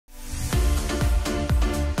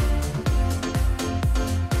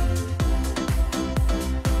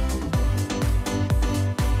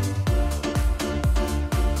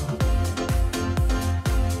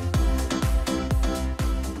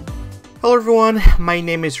Hello everyone, my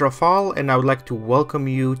name is Rafal and I would like to welcome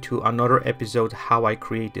you to another episode how I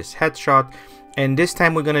create this headshot. And this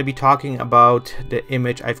time we're going to be talking about the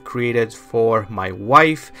image I've created for my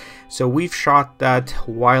wife. So we've shot that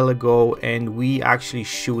a while ago and we actually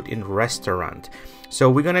shoot in restaurant. So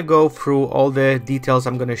we're going to go through all the details.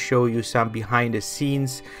 I'm going to show you some behind the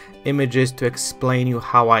scenes images to explain you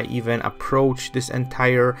how I even approach this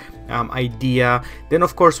entire idea. Then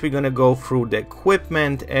of course we're going to go through the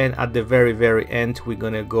equipment, and at the very end we're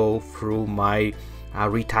going to go through my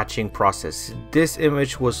retouching process. This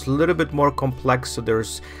image was a little bit more complex, so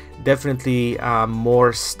there's definitely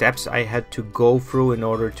more steps I had to go through in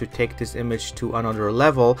order to take this image to another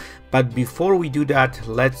level. But before we do that,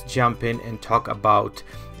 let's jump in and talk about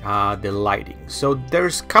the lighting. So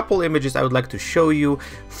there's a couple images I would like to show you.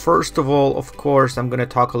 First of all, of course, I'm going to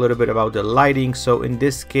talk a little bit about the lighting. So in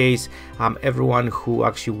this case, everyone who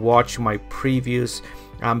actually watched my previous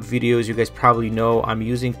videos, you guys probably know I'm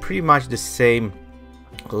using pretty much the same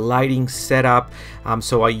lighting setup.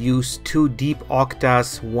 So I used two deep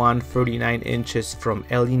octas, one 39 inches from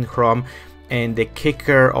Alien Chrome, and the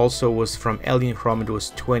kicker also was from Alien Chrome. It was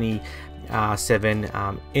 27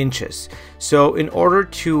 inches. So in order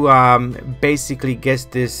to basically get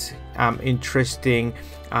this interesting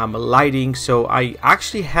lighting, so I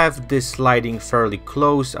actually have this lighting fairly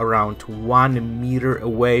close, around 1 meter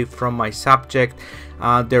away from my subject.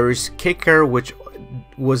 There is kicker which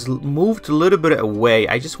was moved a little bit away.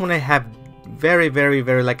 I just want to have very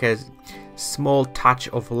like a small touch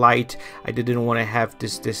of light. I didn't want to have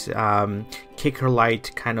this kicker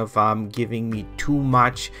light kind of giving me too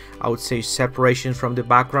much, I would say, separation from the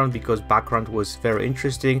background, because background was very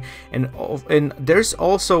interesting. And there's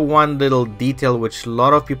also one little detail which a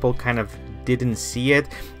lot of people kind of didn't see it,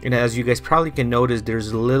 and as you guys probably can notice,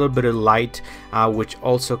 there's a little bit of light which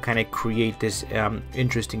also kind of create this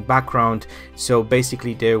interesting background. So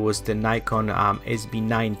basically there was the Nikon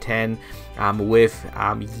SB910 with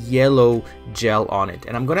yellow gel on it,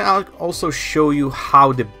 and I'm gonna also show you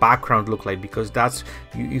how the background looked like, because that's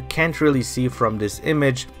you can't really see from this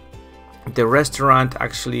image. The restaurant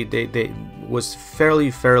actually they was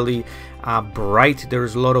fairly bright.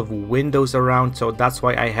 There's a lot of windows around, so that's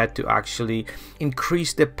why I had to actually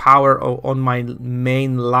increase the power on my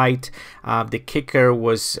main light. The kicker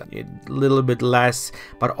was a little bit less,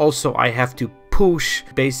 but also I have to push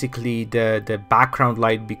basically the background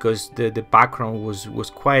light, because the background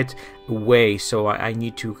was quite away, so I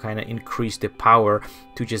need to kind of increase the power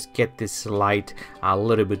to just get this light a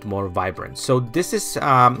little bit more vibrant. So this is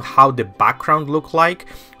how the background look like.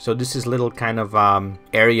 So this is little kind of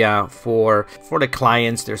area for the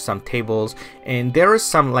clients. There's some tables, and there is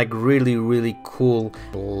some like really cool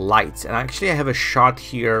lights, and actually I have a shot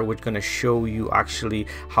here which gonna show you actually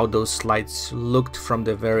how those lights looked from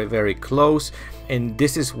the very close. And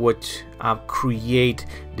this is what create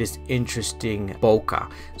this interesting bokeh.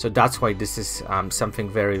 So that's why this is something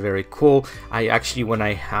very cool. I actually, when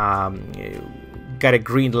I got a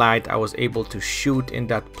green light, I was able to shoot in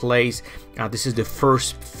that place. This is the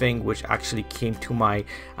first thing which actually came to my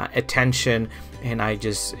attention, and I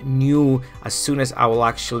just knew as soon as I will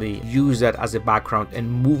actually use that as a background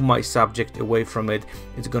and move my subject away from it,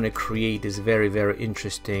 it's going to create this very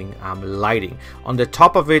interesting lighting on the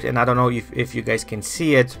top of it. And I don't know if you guys can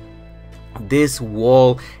see it, this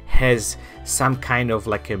wall has some kind of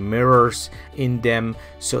like a mirrors in them.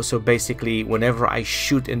 So basically whenever I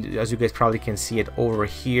shoot, and as you guys probably can see it over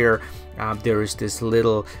here, there is this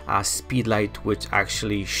little speed light which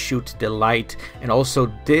actually shoot the light, and also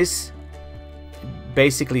this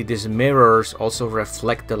basically these mirrors also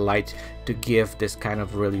reflect the light to give this kind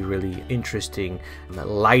of really interesting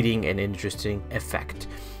lighting and interesting effect.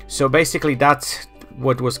 So basically that's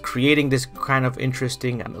what was creating this kind of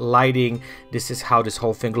interesting lighting. This is how this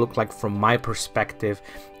whole thing looked like from my perspective,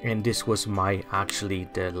 and this was my actually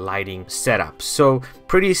the lighting setup. So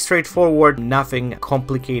pretty straightforward, nothing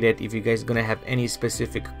complicated. If you guys gonna have any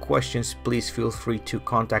specific questions, please feel free to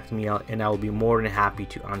contact me, and I'll be more than happy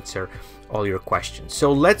to answer all your questions.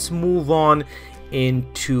 So let's move on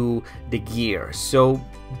into the gear. So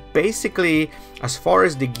basically, as far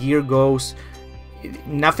as the gear goes,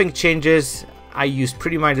 nothing changes. I used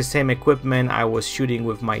pretty much the same equipment. I was shooting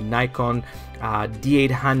with my Nikon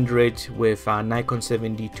D800 with Nikon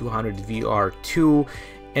 70-200 VR2,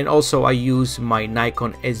 and also I use my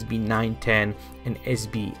Nikon SB910 an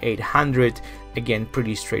SB800. Again,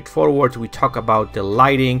 pretty straightforward. We talk about the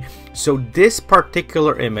lighting. So this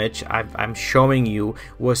particular image I'm showing you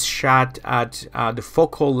was shot at the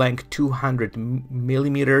focal length 200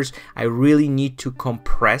 millimeters. I really need to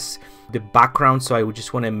compress the background, so I would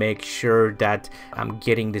just want to make sure that I'm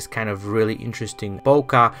getting this kind of really interesting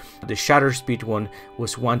bokeh. The shutter speed one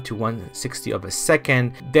was 1 to 160 of a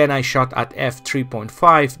second. Then I shot at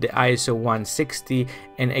f3.5, the ISO 160,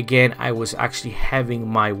 and again I was actually having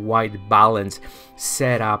my white balance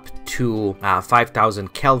set up to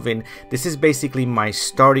 5000 Kelvin. This is basically my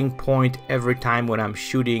starting point every time when I'm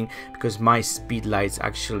shooting, because my speed lights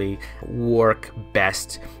actually work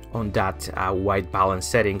best on that white balance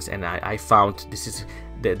settings, and I found this is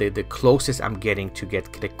the closest I'm getting to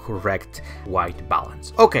get the correct white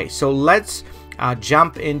balance. Okay, so let's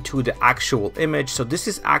jump into the actual image. So this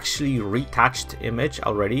is actually retouched image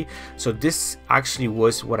already. So this actually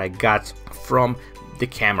was what I got from the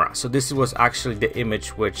camera. So this was actually the image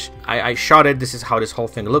which I shot it. This is how this whole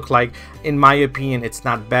thing looked like. In my opinion, it's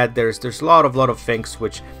not bad. There's a lot of things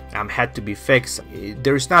which had to be fixed.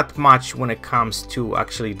 There's not much when it comes to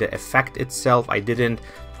actually the effect itself. I didn't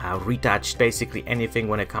retouch basically anything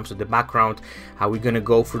when it comes to the background. How we're gonna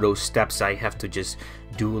go through those steps, I have to just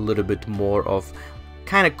do a little bit more of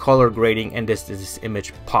kind of color grading, and this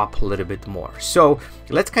image pop a little bit more. So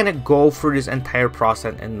let's kind of go through this entire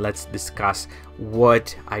process and let's discuss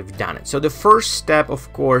what I've done. So the first step,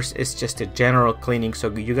 of course, is just a general cleaning. So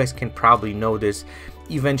you guys can probably know this.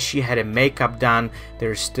 Even she had a makeup done.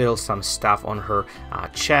 There's still some stuff on her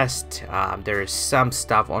chest. There is some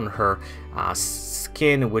stuff on her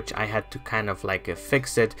skin, which I had to kind of like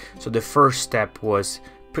fix it. So the first step was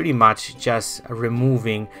pretty much just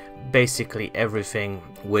removing basically everything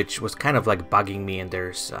which was kind of like bugging me, and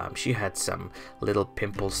there's she had some little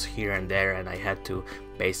pimples here and there, and I had to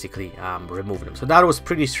basically remove them. So that was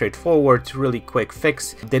pretty straightforward, really quick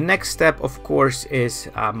fix. The next step, of course, is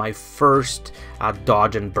my first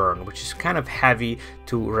dodge and burn, which is kind of heavy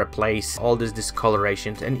to replace all these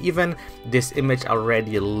discolorations, and even this image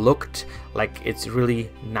already looked like it's really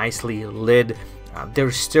nicely lit.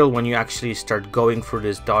 There's still, when you actually start going through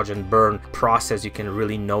this dodge and burn process, you can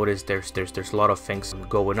really notice there's a lot of things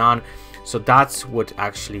going on. So that's what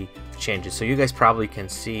actually changes. So you guys probably can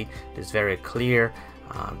see this very clear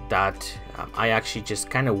that I actually just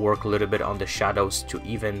kind of work a little bit on the shadows to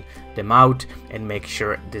even them out and make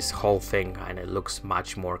sure this whole thing kind of looks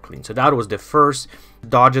much more clean. So that was the first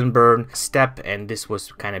dodge and burn step, and this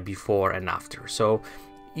was kind of before and after. So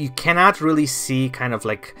you cannot really see kind of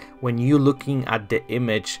like when you're looking at the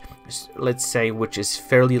image, let's say, which is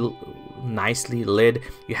fairly nicely lit,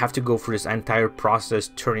 you have to go through this entire process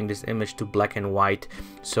turning this image to black and white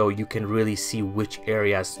so you can really see which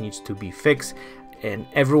areas needs to be fixed. And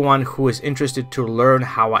everyone who is interested to learn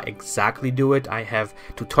how I exactly do it, I have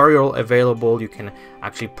tutorial available. You can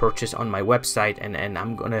actually purchase on my website, and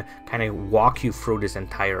I'm gonna kind of walk you through this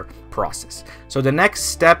entire process. So the next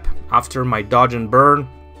step after my dodge and burn,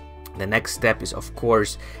 the next step is, of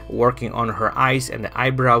course, working on her eyes and the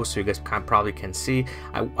eyebrows. So you guys probably can see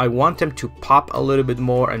I want them to pop a little bit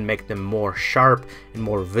more and make them more sharp and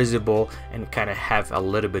more visible and kind of have a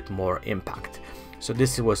little bit more impact. So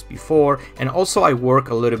this was before, and also I work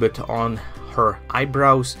a little bit on her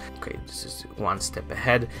eyebrows. Okay, this is one step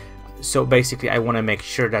ahead. So basically I want to make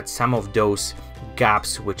sure that some of those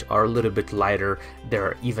gaps which are a little bit lighter,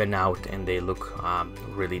 they're even out and they look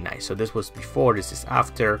really nice. So this was before, this is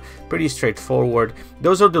after. Pretty straightforward.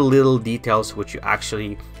 Those are the little details which you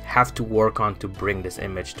actually have to work on to bring this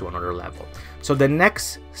image to another level. So the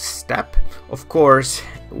next step, of course,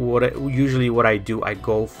 usually what I do, I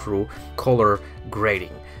go through color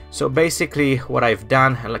grading. So basically what I've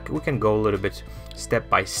done, like we can go a little bit step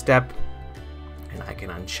by step, and I can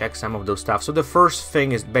uncheck some of those stuff. So the first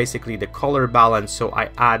thing is basically the color balance. So I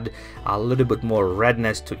add a little bit more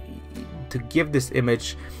redness to give this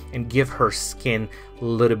image and give her skin a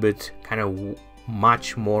little bit kind of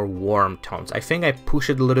much more warm tones. I think I push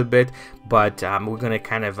it a little bit, but we're gonna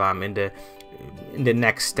kind of in the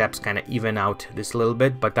next steps kind of even out this a little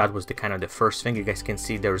bit. But that was the kind of the first thing. You guys can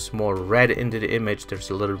see there's more red into the image, there's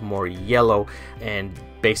a little more yellow, and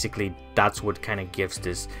basically that's what kind of gives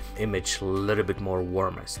this image a little bit more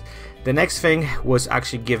warmest. The next thing was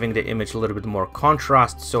actually giving the image a little bit more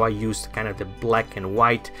contrast. So I used kind of the black and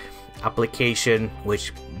white application,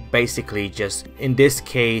 which basically just in this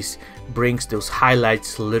case brings those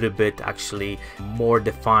highlights a little bit actually more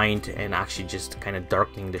defined, and actually just kind of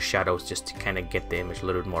darkening the shadows just to kind of get the image a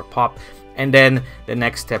little bit more pop. And then the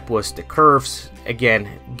next step was the curves. Again,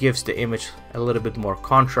 gives the image a little bit more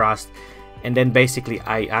contrast. And then basically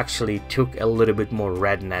I actually took a little bit more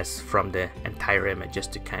redness from the entire image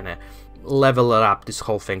just to kind of level it up, this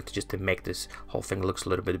whole thing, to make this whole thing looks a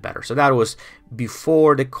little bit better. So that was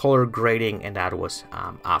before the color grading, and that was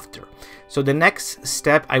after. So the next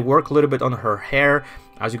step, I work a little bit on her hair,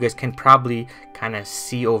 as you guys can probably kind of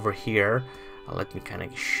see over here. Let me kind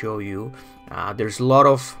of show you. There's a lot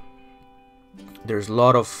of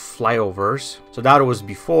flyovers. So that was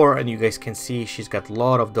before, and you guys can see she's got a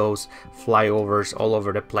lot of those flyovers all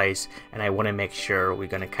over the place, and I want to make sure we're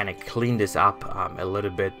gonna kind of clean this up a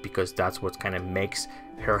little bit, because that's what kind of makes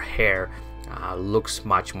her hair looks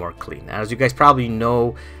much more clean. As you guys probably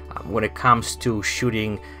know, when it comes to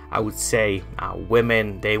shooting, I would say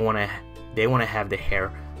women, they want to have the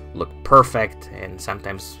hair look perfect, and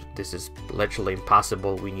sometimes this is literally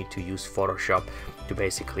impossible. We need to use Photoshop to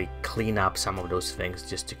basically clean up some of those things,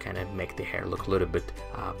 just to kind of make the hair look a little bit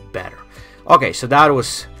better. Okay, so that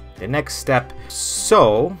was the next step.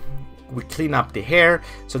 So we clean up the hair.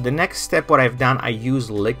 So the next step, what I've done, I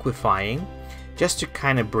use liquefying just to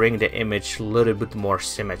kind of bring the image a little bit more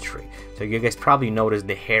symmetry. So you guys probably noticed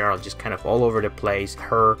the hair are just kind of all over the place.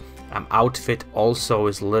 Her outfit also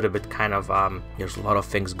is a little bit kind of there's a lot of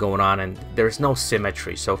things going on, and there's no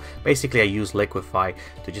symmetry. So basically I use liquefy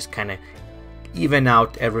to just kind of even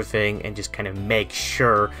out everything and just kind of make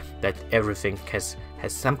sure that everything has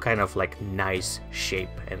some kind of like nice shape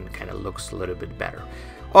and kind of looks a little bit better.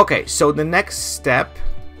 Okay, so the next step,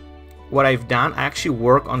 what I've done, I actually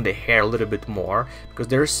work on the hair a little bit more, because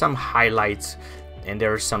there's some highlights and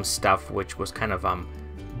there's some stuff which was kind of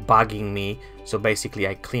bugging me. So basically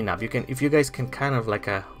I clean up. If you guys can kind of like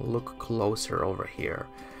look closer over here,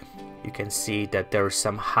 you can see that there are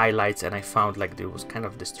some highlights, and I found like it was kind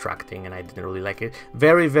of distracting and I didn't really like it.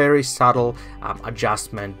 Very, very subtle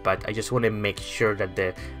adjustment, but I just want to make sure that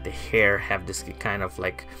the hair have this kind of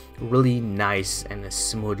like really nice and a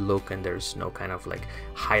smooth look, and there's no kind of like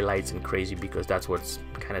highlights and crazy, because that's what's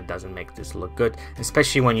kind of doesn't make this look good.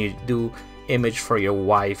 Especially when you do image for your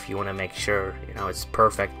wife, you want to make sure, you know, it's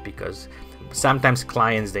perfect, because sometimes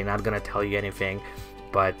clients, they're not gonna tell you anything,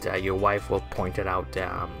 but your wife will point it out,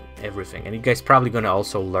 everything. And you guys probably gonna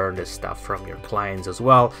also learn this stuff from your clients as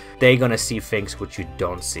well. They're gonna see things which you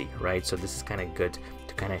don't see, right? So this is kind of good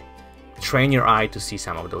to kind of train your eye to see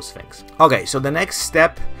some of those things. Okay, so the next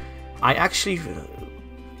step, I actually,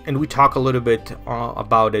 and we talked a little bit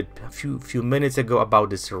about it a few minutes ago,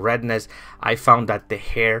 about this redness. I found that the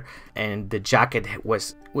hair and the jacket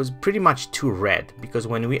was pretty much too red, because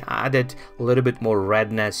when we added a little bit more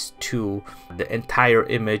redness to the entire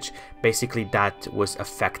image, basically that was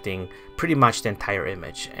affecting pretty much the entire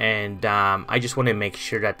image. And I just want to make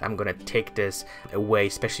sure that I'm gonna take this away,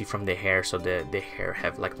 especially from the hair, so the hair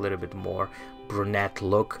have like a little bit more brunette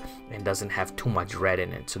look and doesn't have too much red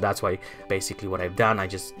in it. So that's why basically what I've done, I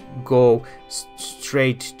just go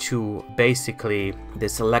straight to basically the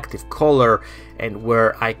selective color, and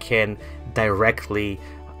where I can directly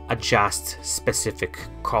adjust specific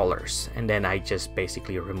colors, and then I just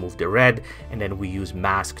basically remove the red, and then we use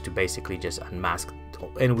mask to basically just unmask,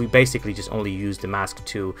 and we basically just only use the mask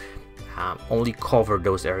to only cover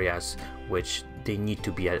those areas which they need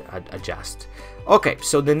to be adjusted. Okay,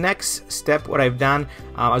 so the next step, what I've done,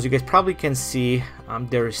 as you guys probably can see,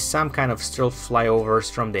 there is some kind of still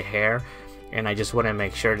flyovers from the hair, and I just want to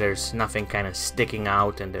make sure there's nothing kind of sticking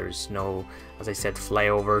out, and there's no, as I said,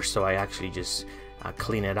 flyovers. So I actually just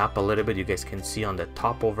clean it up a little bit. You guys can see on the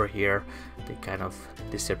top over here, they kind of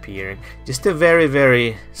disappearing. Just the very,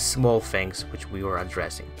 very small things which we were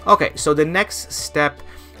addressing. Okay, so the next step,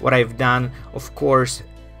 what I've done, of course,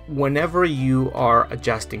 whenever you are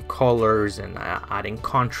adjusting colors and adding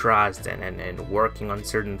contrast and working on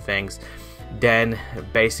certain things, then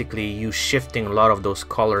basically you shifting a lot of those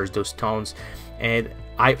colors, those tones. And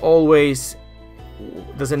I always,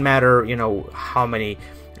 doesn't matter, you know, how many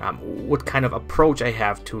what kind of approach I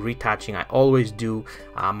have to retouching, I always do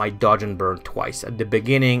my dodge and burn twice, at the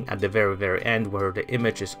beginning, at the very, very end, where the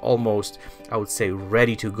image is almost, I would say,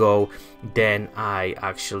 ready to go. Then I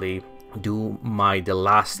actually do the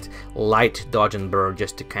last light dodge and burn,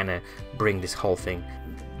 just to kind of bring this whole thing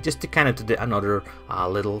just to kind of to another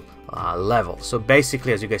little level. So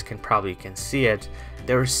basically, as you guys can see it,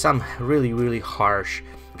 there are some really harsh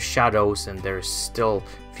shadows, and there's still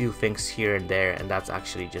a few things here and there, and that's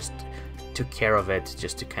actually just took care of it,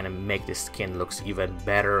 just to kind of make the skin looks even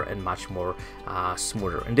better and much more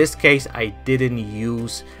smoother. In this case, I didn't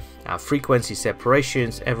use frequency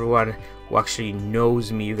separations. Everyone who actually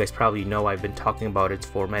knows me, you guys probably know I've been talking about it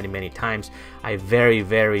for many times. I very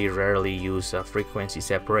rarely use frequency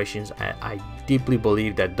separations. I deeply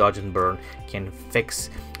believe that dodge and burn can fix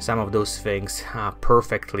some of those things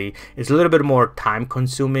perfectly. It's a little bit more time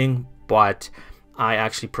consuming, but I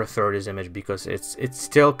actually prefer this image because it's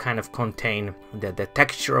still kind of contain the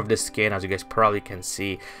texture of the skin, as you guys probably can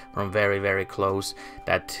see from very close,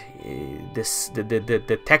 that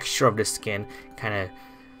the texture of the skin kind of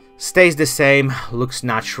stays the same, looks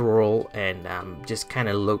natural, and just kind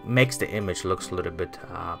of makes the image looks a little bit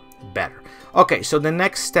better. Okay, so the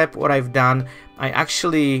next step, what I've done, I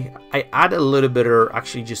add a little bit, or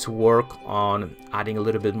actually just work on adding a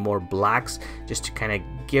little bit more blacks, just to kind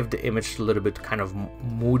of give the image a little bit kind of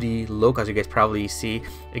moody look. As you guys probably see,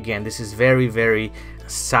 again, this is very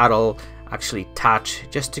subtle actually touch,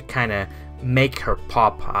 just to kind of make her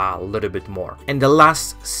pop a little bit more. And the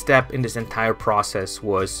last step in this entire process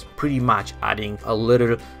was pretty much adding a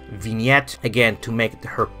little vignette, again, to make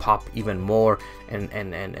her pop even more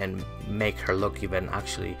and make her look even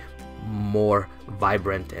actually more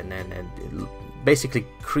vibrant, and basically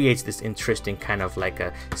creates this interesting kind of like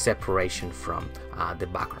a separation from the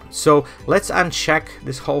background. So let's uncheck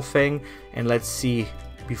this whole thing and let's see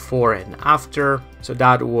before and after. So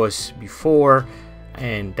that was before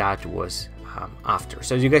and that was after.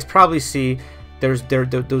 So as you guys probably see,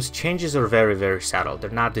 those changes are very subtle. They're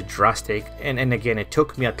not that drastic, and again, it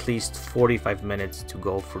took me at least 45 minutes to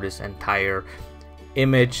go through this entire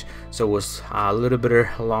image, so it was a little bit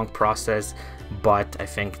of a long process, but I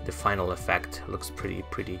think the final effect looks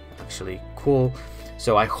pretty actually cool.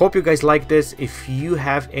 So I hope you guys like this. If you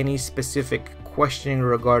have any specific question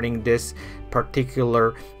regarding this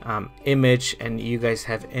particular image, and you guys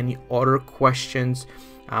have any other questions,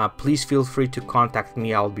 please feel free to contact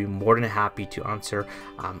me. I'll be more than happy to answer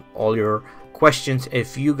all your questions.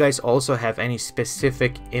 If you guys also have any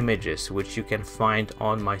specific images which you can find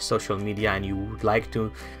on my social media, and you would like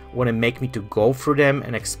to want to make me to go through them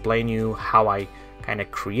and explain you how I kind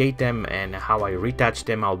of create them and how I retouch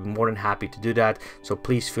them, I'll be more than happy to do that. So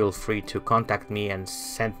please feel free to contact me and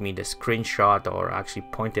send me the screenshot, or actually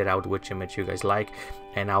point it out which image you guys like,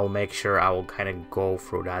 and I'll make sure I will kind of go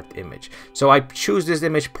through that image. So I choose this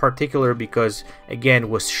image particular because, again, it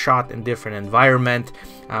was shot in different environment,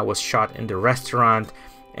 was shot in the restaurant,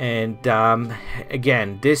 and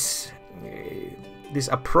again, this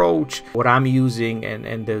approach, what I'm using,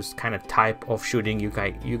 and this kind of type of shooting,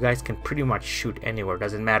 you guys can pretty much shoot anywhere.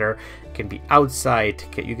 Doesn't matter, it can be outside,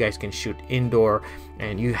 you guys can shoot indoor,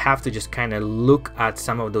 and you have to just kind of look at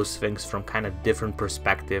some of those things from kind of different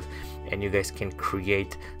perspective, and you guys can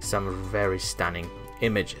create some very stunning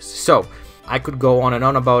images. So I could go on and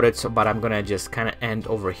on about it, but I'm gonna just kind of end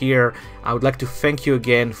over here. I would like to thank you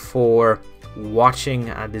again for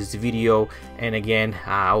watching this video, and again,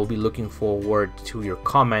 I will be looking forward to your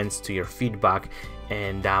comments, to your feedback,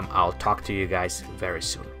 and I'll talk to you guys very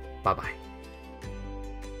soon. Bye bye.